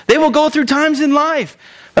choose. They will go through times in life.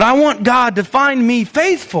 But I want God to find me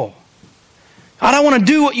faithful. God, I want to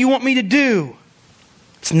do what you want me to do.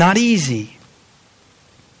 It's not easy.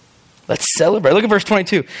 Let's celebrate. Look at verse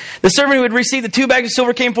 22. The servant who had received the 2 bags of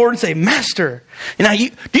silver came forward and said, Master. Now,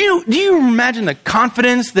 do you imagine the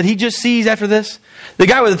confidence that he just sees after this? The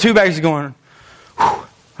guy with the 2 bags is going, all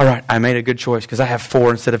right, I made a good choice because I have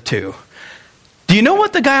 4 instead of 2. Do you know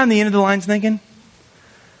what the guy on the end of the line's thinking?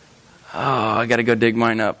 Oh, I got to go dig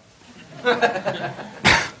mine up.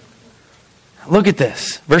 Look at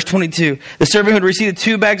this. Verse 22. The servant who had received the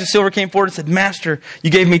 2 bags of silver came forward and said, Master,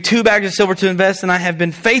 you gave me 2 bags of silver to invest, and I have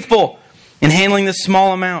been faithful in handling this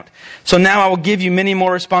small amount. So now I will give you many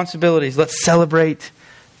more responsibilities. Let's celebrate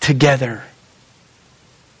together.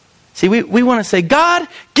 See, we want to say, God,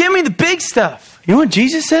 give me the big stuff. You know what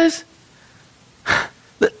Jesus says?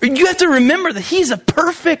 You have to remember that He's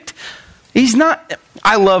He's not,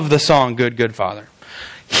 I love the song, Good, Good Father.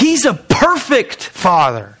 He's a perfect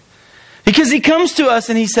Father. Because He comes to us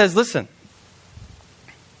and He says, listen,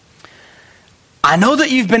 I know that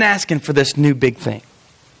you've been asking for this new big thing.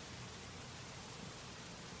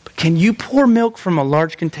 But can you pour milk from a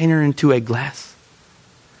large container into a glass?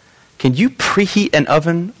 Can you preheat an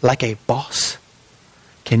oven like a boss?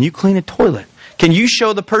 Can you clean a toilet? Can you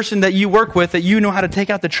show the person that you work with that you know how to take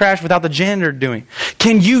out the trash without the janitor doing?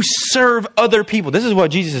 Can you serve other people? This is what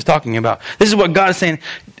Jesus is talking about. This is what God is saying.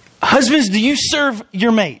 Husbands, do you serve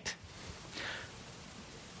your mate?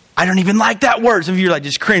 I don't even like that word. Some of you are like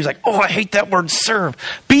just cringe, like, oh, I hate that word, serve.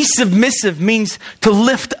 Be submissive means to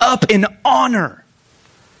lift up in honor.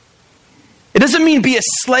 It doesn't mean be a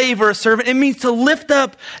slave or a servant. It means to lift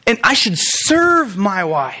up, and I should serve my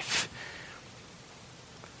wife.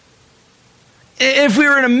 If we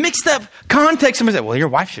were in a mixed up context, somebody said, well, your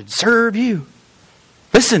wife should serve you.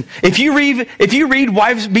 Listen, if you read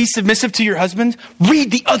Wives Be Submissive to Your Husbands,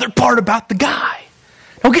 read the other part about the guy.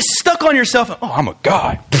 Don't get stuck on yourself. Oh, I'm a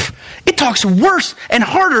guy. It talks worse and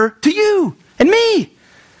harder to you and me.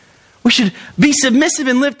 We should be submissive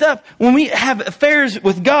and lift up. When we have affairs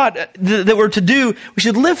with God that we're to do, we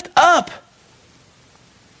should lift up.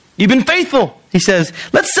 You've been faithful, He says.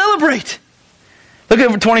 Let's celebrate. Look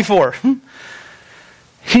at 24.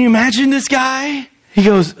 Can you imagine this guy? He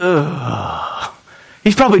goes, ugh.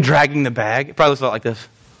 He's probably dragging the bag. It probably looks a lot like this.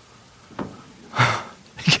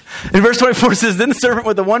 In verse 24 it says, then the servant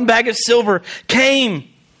with the 1 bag of silver came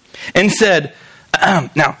and said,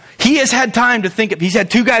 now, he has had time to think of, he's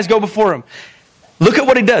had 2 guys go before him. Look at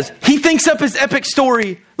what he does. He thinks up his epic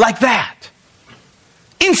story like that.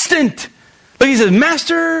 Instant. Look, he says,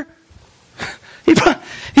 Master, he's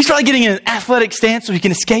probably getting in an athletic stance so he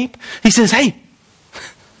can escape. He says, hey,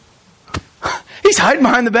 he's hiding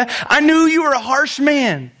behind the bag. I knew you were a harsh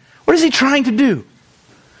man. What is he trying to do?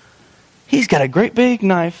 He's got a great big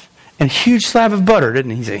knife and a huge slab of butter,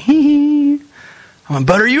 didn't he? He said, I'm going to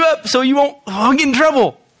butter you up so you won't get in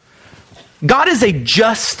trouble. God is a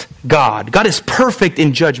just God. God is perfect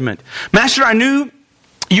in judgment. Master, I knew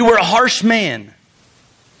you were a harsh man.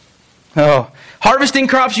 Oh, harvesting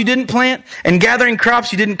crops you didn't plant and gathering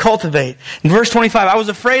crops you didn't cultivate. In verse 25, I was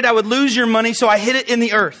afraid I would lose your money, so I hid it in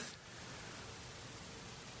the earth.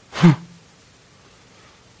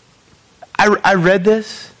 I read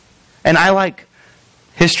this, and I like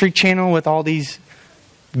History Channel with all these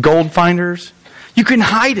gold finders. You can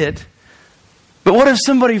hide it, but what if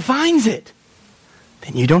somebody finds it?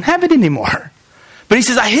 then you don't have it anymore. But he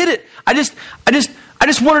says, I hid it. I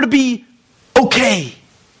just wanted to be okay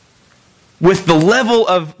with the level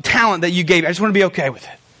of talent that you gave. I just want to be okay with it.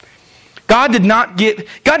 God did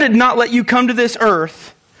not let you come to this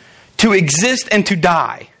earth to exist and to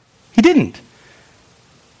die. He didn't.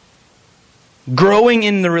 Growing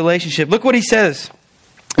in the relationship. Look what he says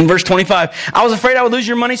in verse 25. I was afraid I would lose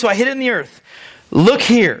your money, so I hid it in the earth. Look,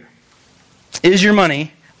 here is your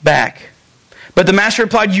money back. But the master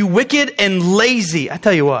replied, you wicked and lazy. I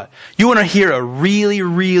tell you what, you want to hear a really,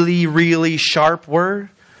 really, really sharp word?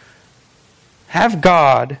 Have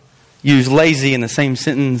God use lazy in the same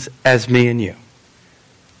sentence as me and you.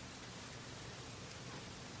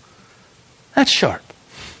 That's sharp.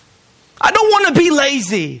 I don't want to be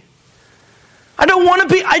lazy. I don't want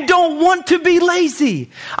to be lazy.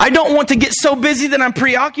 I don't want to get so busy that I'm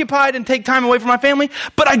preoccupied and take time away from my family,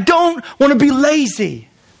 but I don't want to be lazy.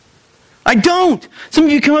 I don't. Some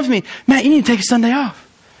of you come up to me, Matt, you need to take a Sunday off.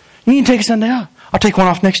 You need to take a Sunday off. I'll take one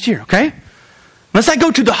off next year, okay? Unless I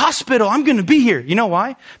go to the hospital, I'm going to be here. You know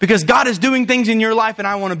why? Because God is doing things in your life and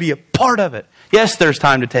I want to be a part of it. Yes, there's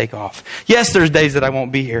time to take off. Yes, there's days that I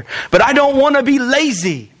won't be here. But I don't want to be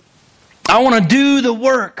lazy. I want to do the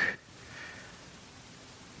work.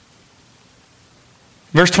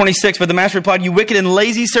 Verse 26, but the master replied, you wicked and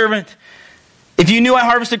lazy servant. If you knew I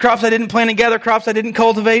harvested crops I didn't plant and gather crops I didn't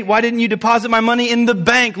cultivate, why didn't you deposit my money in the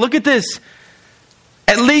bank? Look at this.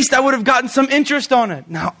 At least I would have gotten some interest on it.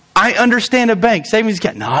 Now, I understand a bank. Savings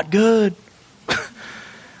account, not good. Wow,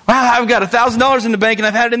 I've got $1,000 in the bank and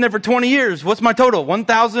I've had it in there for 20 years. What's my total?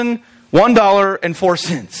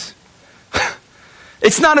 $1,001.04.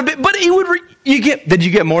 It's not a bit, but did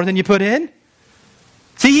you get more than you put in?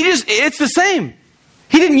 See, it's the same.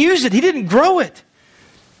 He didn't use it. He didn't grow it.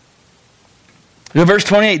 Verse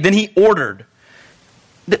 28, then he ordered,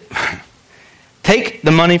 take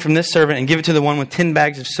the money from this servant and give it to the one with 10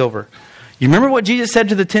 bags of silver. You remember what Jesus said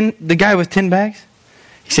to the guy with 10 bags?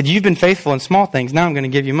 He said, you've been faithful in small things. Now I'm going to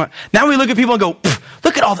give you money. Now we look at people and go,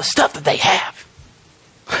 look at all the stuff that they have.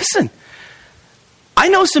 Listen, I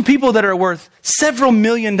know some people that are worth several $1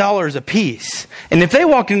 million a piece. And if they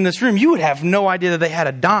walked in this room, you would have no idea that they had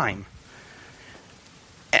a dime.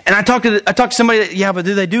 And I talked to somebody that, yeah, but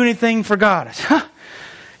do they do anything for God? I said,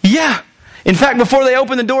 yeah. In fact, before they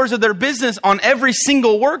open the doors of their business, on every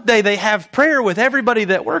single work day, they have prayer with everybody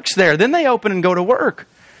that works there. Then they open and go to work.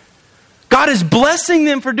 God is blessing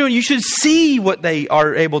them for doing it. You should see what they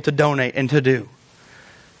are able to donate and to do.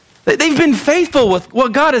 They've been faithful with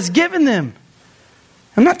what God has given them.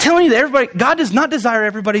 I'm not telling you that God does not desire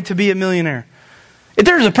everybody to be a millionaire. If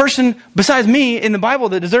there's a person besides me in the Bible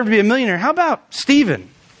that deserves to be a millionaire, how about Stephen?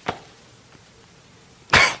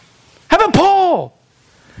 How about Paul?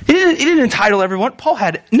 He didn't entitle everyone. Paul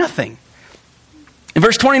had nothing. In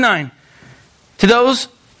verse 29, to those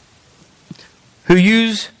who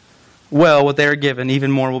use well what they are given,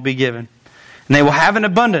 even more will be given. And they will have an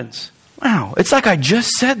abundance. Wow, it's like I just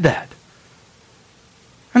said that.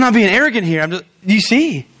 I'm not being arrogant here. You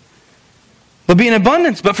see? There'll be an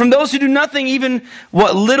abundance. But from those who do nothing, even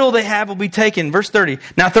what little they have will be taken. Verse 30.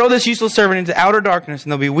 Now throw this useless servant into outer darkness,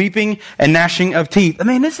 and there'll be weeping and gnashing of teeth. I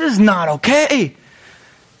mean, this is not okay.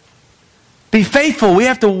 Be faithful. We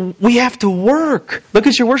have to work. Look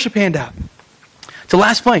at your worship handout. It's the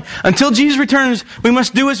last point. Until Jesus returns, we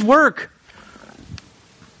must do His work.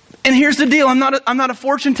 And here's the deal. I'm not a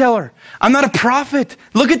fortune teller. I'm not a prophet.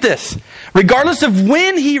 Look at this. Regardless of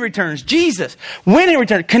when He returns, Jesus, when He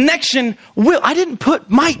returns, connection will. I didn't put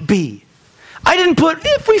might be. I didn't put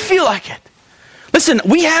if we feel like it. Listen,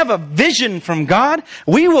 we have a vision from God.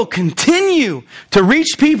 We will continue to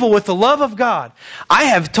reach people with the love of God. I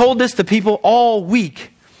have told this to people all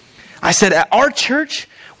week. I said, at our church,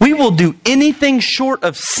 we will do anything short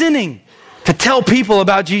of sinning to tell people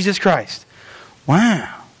about Jesus Christ.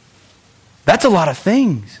 Wow. That's a lot of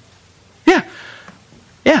things. Yeah.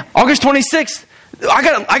 August 26th.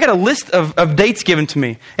 I got a list of dates given to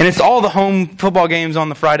me. And it's all the home football games on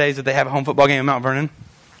the Fridays that they have a home football game in Mount Vernon.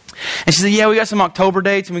 And she said, yeah, we got some October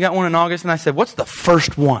dates and we got one in August. And I said, what's the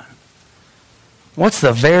first one? What's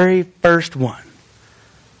the very first one?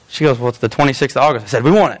 She goes, well, it's the 26th of August. I said,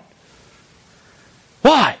 we want it.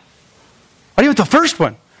 Why? Why do you want the first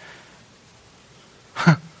one?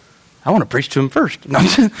 I want to preach to him first. No,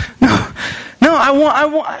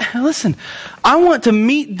 listen, I want to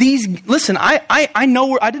meet these, listen, I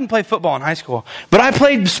know I didn't play football in high school, but I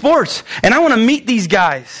played sports, and I want to meet these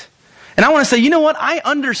guys. And I want to say, you know what? I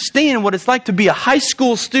understand what it's like to be a high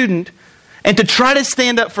school student and to try to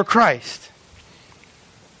stand up for Christ.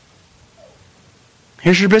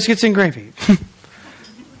 Here's your biscuits and gravy.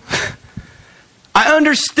 I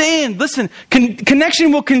understand. Listen,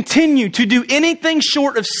 Connection will continue to do anything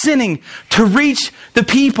short of sinning to reach the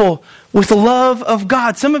people with the love of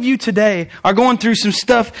God. Some of you today are going through some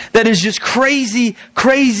stuff that is just crazy,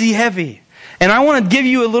 crazy heavy. And I want to give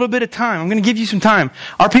you a little bit of time. I'm going to give you some time.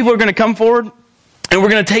 Our people are going to come forward and we're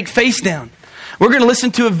going to take face down. We're going to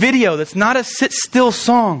listen to a video that's not a sit still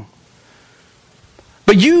song.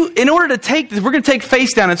 But in order to take this, we're going to take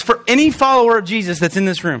face down. It's for any follower of Jesus that's in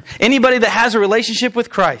this room. Anybody that has a relationship with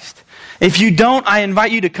Christ. If you don't, I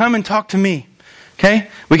invite you to come and talk to me. Okay?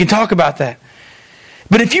 We can talk about that.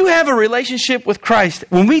 But if you have a relationship with Christ,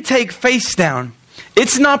 when we take face down,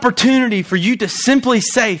 it's an opportunity for you to simply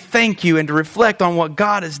say thank you and to reflect on what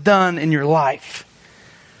God has done in your life.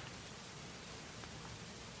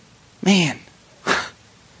 Man,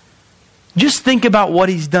 just think about what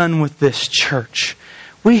He's done with this church.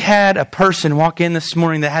 We had a person walk in this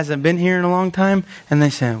morning that hasn't been here in a long time, and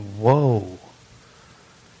they said, whoa.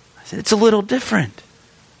 I said, it's a little different.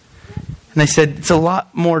 And they said, it's a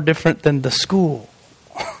lot more different than the school.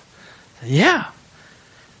 I said, yeah.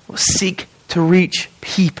 We'll seek to reach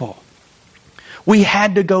people. We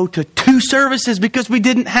had to go to 2 services because we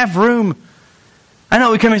didn't have room. I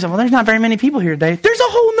know we come here and say, well, there's not very many people here today. There's a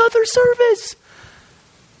whole nother service.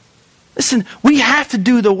 Listen, we have to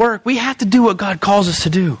do the work. We have to do what God calls us to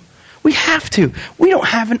do. We have to. We don't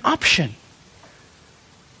have an option.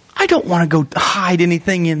 I don't want to go hide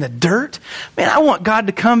anything in the dirt. Man, I want God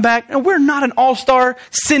to come back. And we're not an all-star,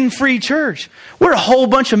 sin-free church. We're a whole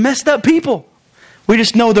bunch of messed up people. We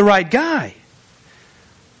just know the right guy.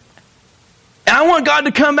 And I want God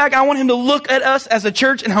to come back. I want Him to look at us as a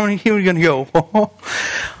church and He's going to go, oh,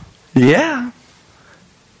 yeah.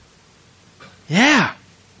 Yeah.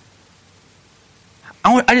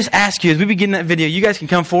 I just ask you, as we begin that video, you guys can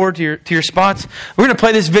come forward to your spots. We're going to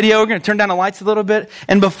play this video. We're going to turn down the lights a little bit.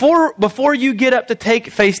 And before you get up to take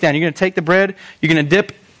face down, you're going to take the bread. You're going to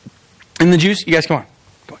dip in the juice. You guys, come on.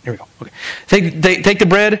 Come on, here we go. Okay. Take the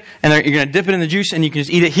bread, and you're going to dip it in the juice, and you can just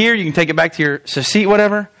eat it here. You can take it back to your seat,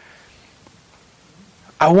 whatever.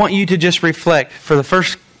 I want you to just reflect for the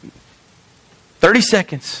first 30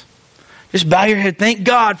 seconds. Just bow your head. Thank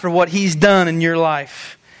God for what He's done in your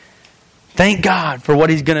life. Thank God for what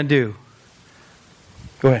He's going to do.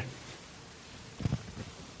 Go ahead.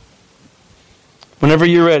 Whenever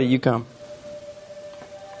you're ready, you come.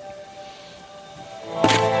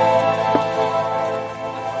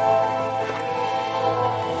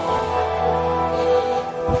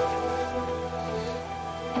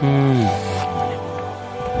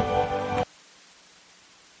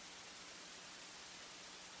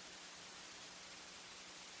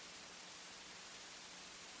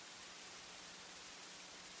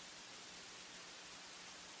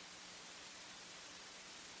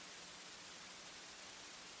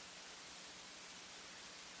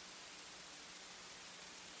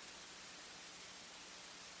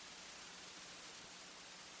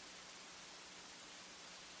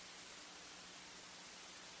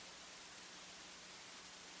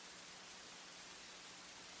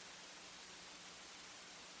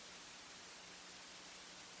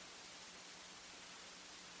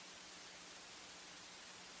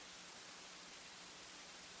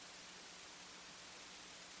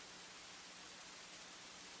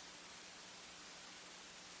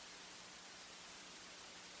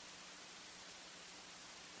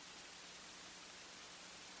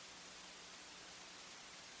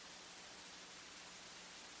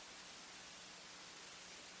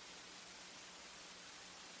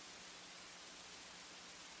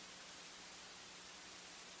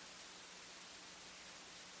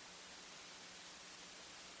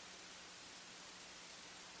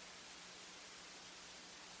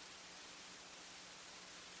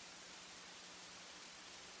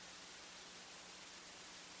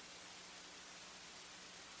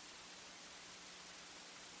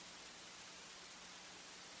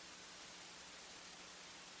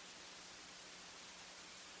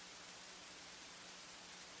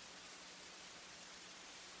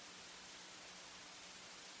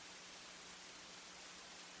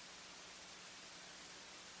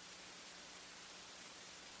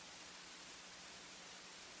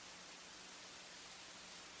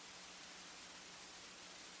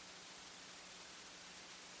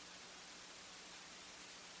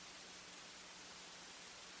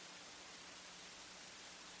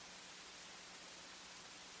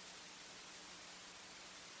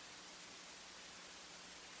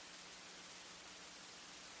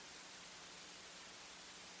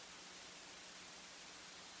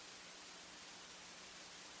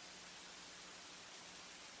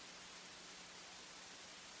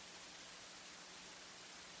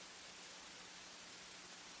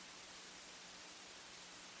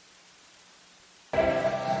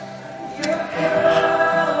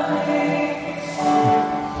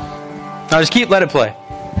 No, just let it play.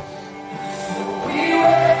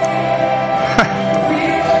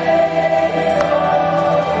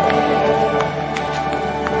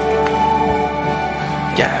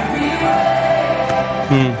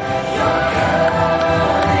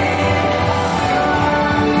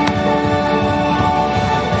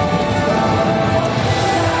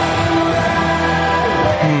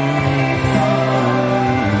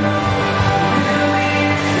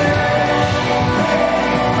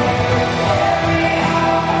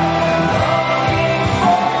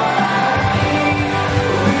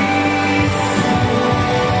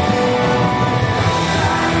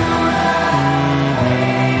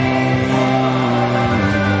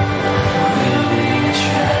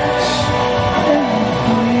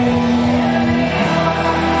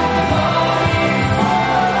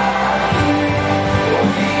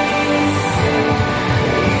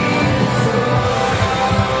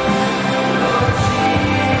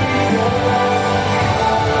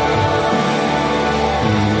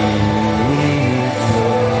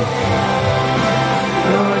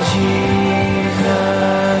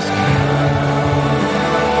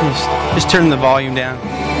 Just turn the volume down.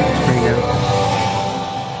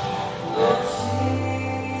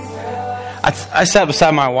 I sat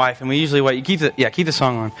beside my wife, and we usually wait. You keep the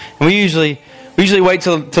song on, and we usually wait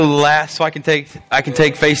till the last, so I can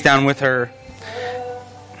take Face Down with her.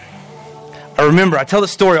 I remember, I tell the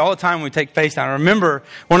story all the time when we take Face Down. I remember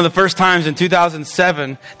one of the first times in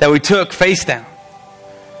 2007 that we took Face Down.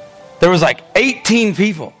 There was like 18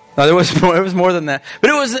 people. No, it was more than that, but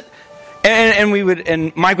it was.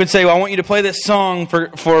 And Mike would say, well, I want you to play this song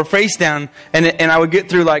for Face Down, and I would get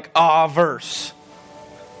through like a verse.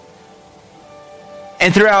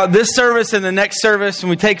 And throughout this service and the next service,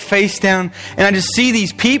 when we take Face Down, and I just see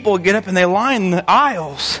these people get up and they line the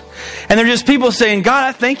aisles. And they're just people saying, God,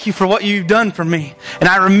 I thank you for what you've done for me. And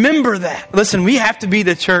I remember that. Listen, we have to be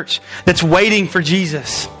the church that's waiting for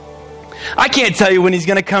Jesus. I can't tell you when He's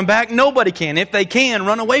going to come back. Nobody can. If they can,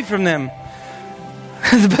 run away from them.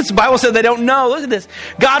 The Bible said they don't know. Look at this.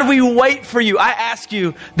 God, we wait for you. I ask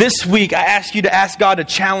you this week, I ask you to ask God to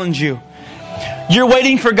challenge you. You're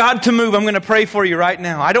waiting for God to move. I'm going to pray for you right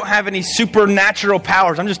now. I don't have any supernatural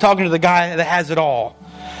powers. I'm just talking to the guy that has it all.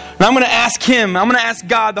 And I'm going to ask Him, I'm going to ask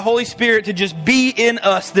God, the Holy Spirit, to just be in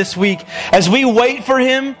us this week. As we wait for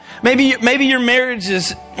Him, maybe your marriage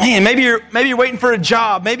is, maybe you're waiting for a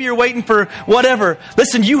job. Maybe you're waiting for whatever.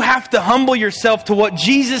 Listen, you have to humble yourself to what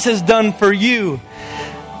Jesus has done for you.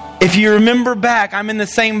 If you remember back, I'm in the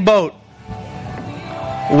same boat.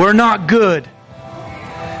 We're not good.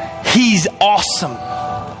 He's awesome.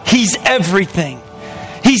 He's everything.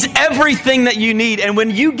 He's everything that you need. And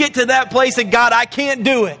when you get to that place that, God, I can't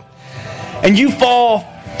do it, and you fall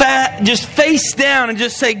just face down and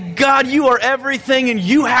just say, God, you are everything and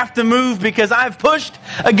you have to move, because I've pushed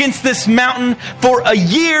against this mountain for a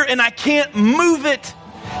year and I can't move it.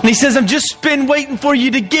 And He says, I've just been waiting for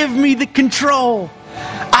you to give me the control.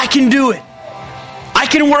 I can do it. I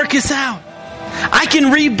can work this out. I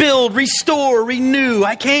can rebuild, restore, renew.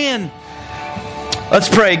 I can. Let's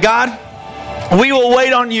pray. God, we will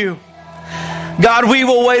wait on you. God, we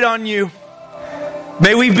will wait on you.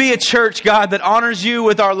 May we be a church, God, that honors you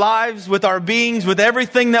with our lives, with our beings, with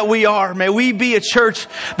everything that we are. May we be a church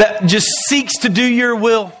that just seeks to do your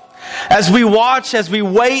will. As we watch, as we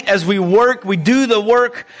wait, as we work, we do the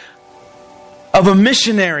work of a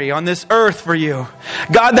missionary on this earth for you.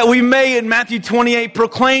 God, that we may in Matthew 28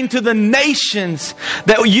 proclaim to the nations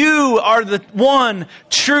that you are the one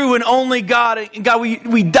true and only God. And God,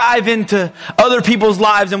 we dive into other people's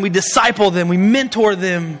lives and we disciple them, we mentor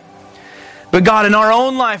them. But God, in our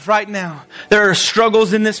own life right now, there are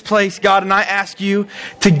struggles in this place, God, and I ask you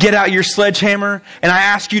to get out your sledgehammer, and I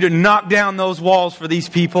ask you to knock down those walls for these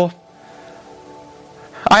people.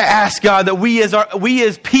 I ask, God, that we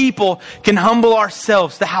as people can humble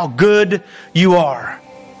ourselves to how good you are.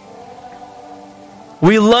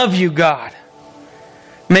 We love you, God.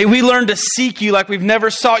 May we learn to seek you like we've never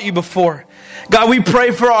sought you before. God, we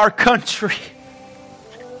pray for our country.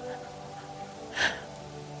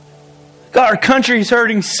 God, our country is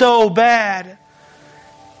hurting so bad.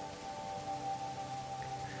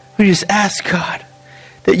 We just ask, God,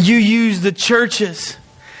 that you use the churches,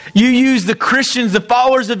 you use the Christians, the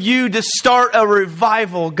followers of you, to start a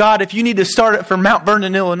revival. God, if you need to start it from Mount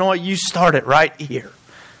Vernon, Illinois, you start it right here.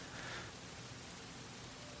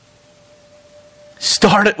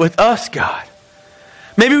 Start it with us, God.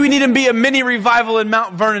 Maybe we need to be a mini revival in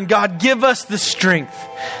Mount Vernon. God, give us the strength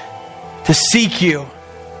to seek you.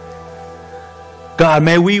 God,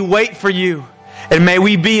 may we wait for you, and may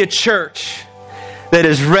we be a church that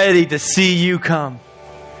is ready to see you come.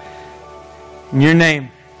 In your name,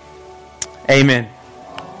 amen.